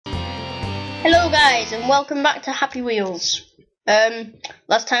Hello guys and welcome back to Happy Wheels.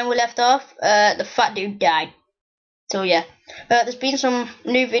 Last time we left off, the fat dude died. So yeah, there's been some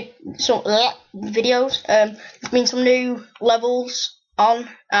new videos. There's been some new levels on,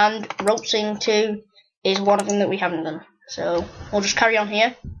 and Roasting 2 is one of them that we haven't done. So we'll just carry on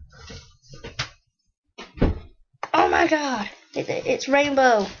here. Oh my god, it's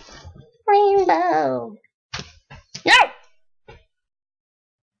Rainbow. Rainbow. No!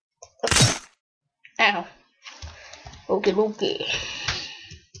 Ow. Okay. No,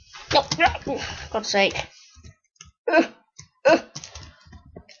 for God's sake.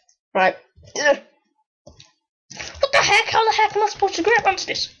 Right. What the heck? How the heck am I supposed to grab onto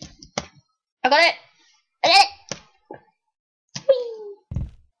this? I got it. Whee.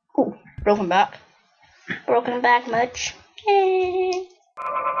 Ooh, broken back. Broken back much.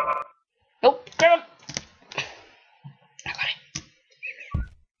 Nope, grab on. I got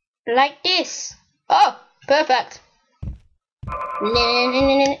it. Like this. Oh, perfect. Woo!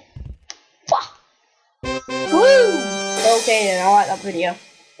 Okay then, I like that video.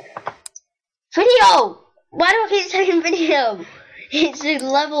 Video! Why do I keep saying video? It's a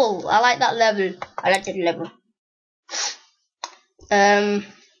level. I like that level. I like that level.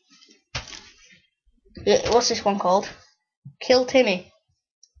 What's this one called? Kill Timmy.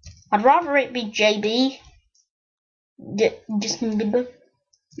 I'd rather it be JB. Justin Bieber.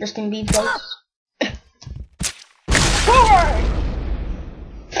 Justin Bieber.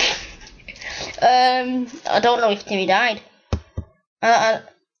 I don't know if Timmy died. I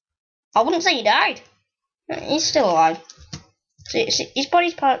wouldn't say he died. He's still alive. See, his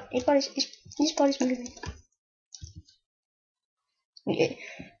body's part. His body's moving.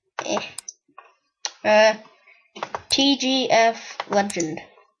 TGF Legend.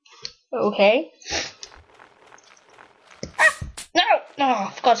 Okay. No! Oh,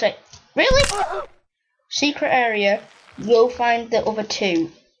 for God's sake. Really? Secret area. You'll find the other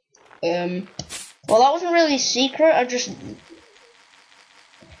two. Well, that wasn't really secret. I just. What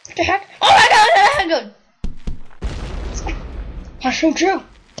the heck? Oh my god! Hang on! I'll shoot you!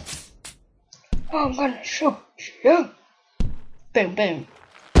 Oh, I'm gonna shoot you! Boom, boom.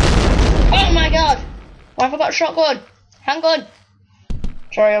 Oh my god! Why have I got a shotgun? Hang on!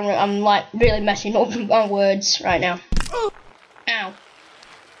 Sorry, I'm like really messing up my words right now. Ow.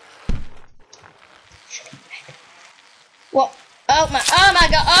 What? Oh my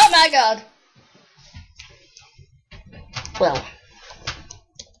god, oh my god! Well.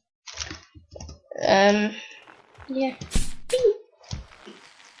 Yeah.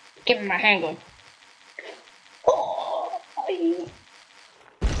 Give me my handgun. Oh,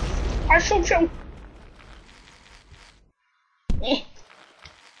 I shoot you.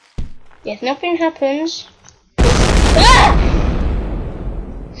 If nothing happens. Ah!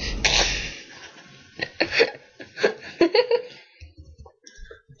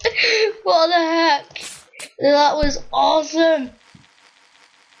 What the heck? That was awesome.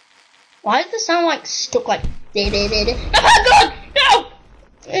 Why does the sound like stuck like? Oh god!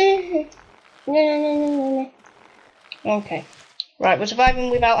 No! Okay. Right, we're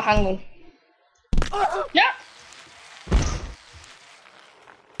surviving without a handgun. No!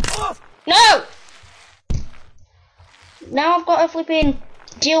 No! Now I've got to flipping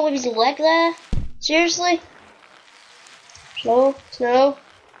deal with his leg there. Seriously? Slow.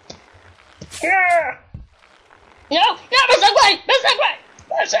 Yeah. No, that's not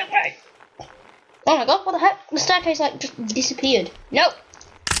right. Oh my god, what the heck? The staircase like just disappeared. No.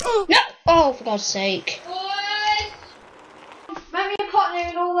 No. Oh, for God's sake. Make me a pot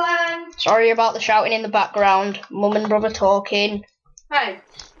noodle then. Sorry about the shouting in the background. Mum and brother talking. Hey.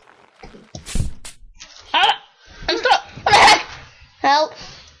 Ah, I'm stuck. What the heck? Help.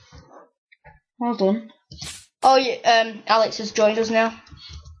 Well done. Oh, yeah, Alex has joined us now.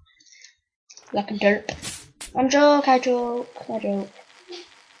 Like a derp. I joke.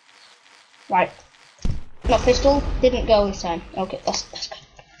 Right. My pistol didn't go this time. Okay, that's good.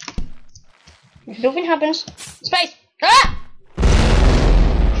 If nothing happens, space! Ah!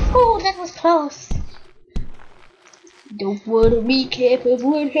 Oh, that was close. Don't wanna be careful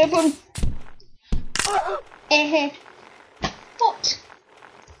what happened. What?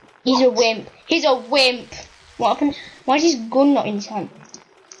 He's a wimp. What happened? Why is his gun not in his hand?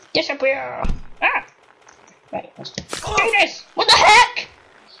 Disappear! Ah! Right, let's do this! What the heck?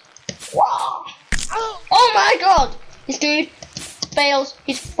 Wow! Oh my god! This dude fails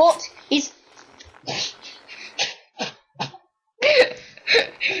his foot. His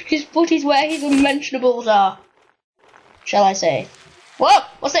foot is where his unmentionables are. Shall I say? Whoa!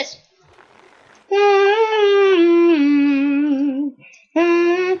 What's this?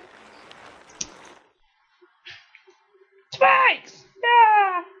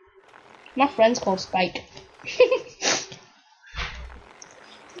 My friend's called Spike.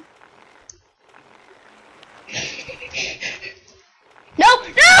 No!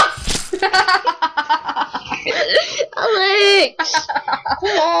 Alex!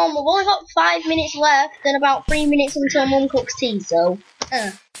 Come on, we've only got 5 minutes left and about 3 minutes until Mum cooks tea, so...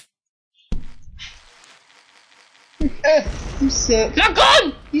 You suck. My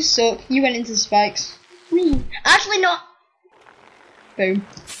gun! You suck. You went into the spikes. Me. Actually not. Boom.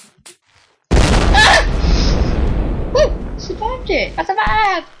 Ah! Woo! Survived it. I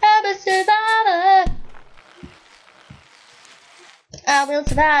survived! I'm a survivor! I will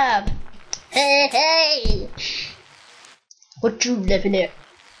survive! Hey, hey! What you living it?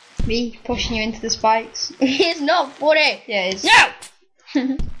 Me pushing you into the spikes. It's not funny! Yeah, it is. No!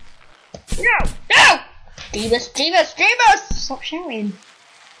 No! No! Jeebus! Stop shouting.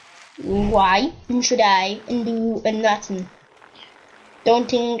 Why should I do nothing? Don't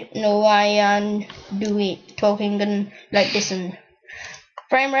think no I am do it talking and like this and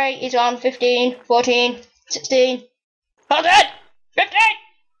frame rate is on 15, 14, 16. Hold it! 15!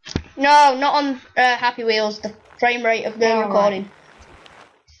 No, not on Happy Wheels, the frame rate of the recording. Right.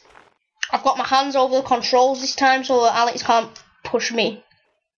 I've got my hands over the controls this time so that Alex can't push me.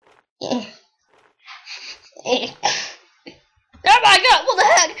 Oh my god, what the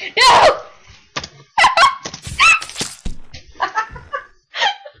heck? No!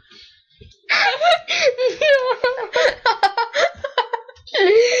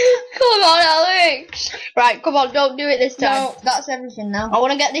 Come on, Alex. Right, come on, don't do it this time. No, that's everything now. I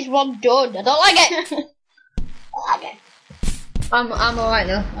want to get this one done. I don't like it. I like it. I'm alright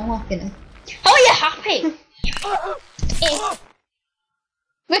now. I'm happy now. How are you happy?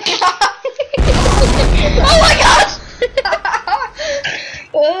 Oh my god!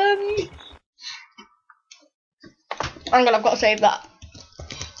 Hang on, I've got to save that.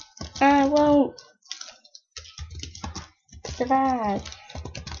 I won't survive.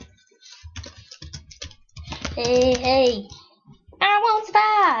 Hey, hey. I won't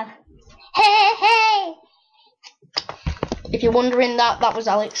survive. Hey, hey. If you're wondering that was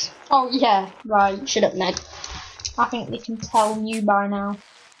Alex. Oh yeah, right. Shut up, Meg. I think they can tell you by now.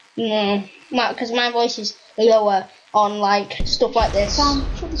 No, because my voice is lower on like stuff like this. Sam,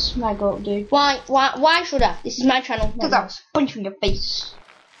 shut the smeg up, dude. Why should I? This is my channel. Because I'll punch you in your face.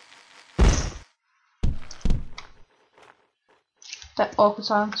 That awkward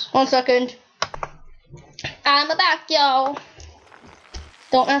silence. 1 second. I'm back, yo.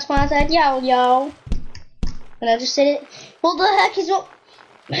 Don't ask why I said yo. And I just said it. What the heck is up?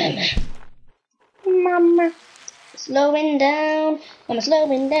 Mama. Slowing down. I'm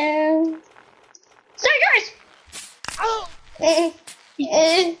slowing down. Sorry, guys. Oh.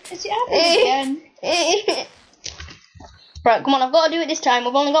 Is it happening again? Right, come on. I've got to do it this time.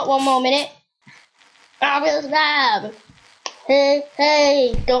 We've only got 1 more minute. I will survive. Hey,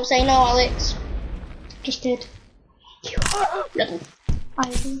 hey. Don't say no, Alex. Just did. Nothing. I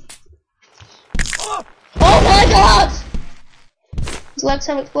do. Oh my god! His legs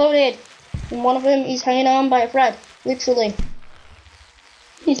have exploded. And one of them is hanging on by a thread. Literally.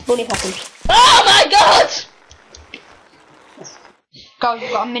 He's bunny hopping. Oh my god! Go,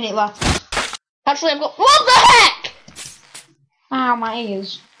 you've got a minute left. Actually, I've got. What the heck? Ow, my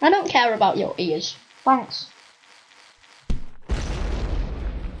ears. I don't care about your ears. Thanks.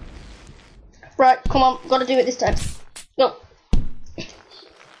 Right, come on. Gotta do it this time. Go.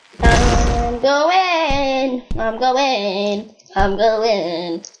 I'm going.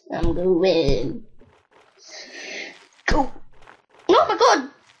 Go. Oh my god.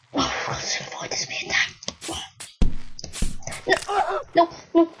 Oh, let's avoid this being time. No.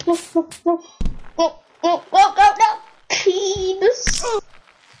 Please.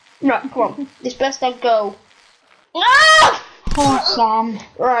 Right, come on. This best I go. Ah! Oh, Sam.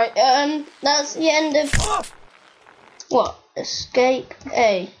 Right, that's the end of what? Escape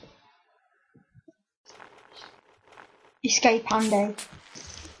A. Escape and A.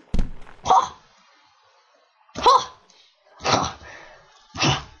 Ha! Ha! Ha!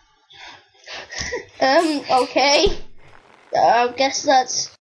 Okay. I guess that's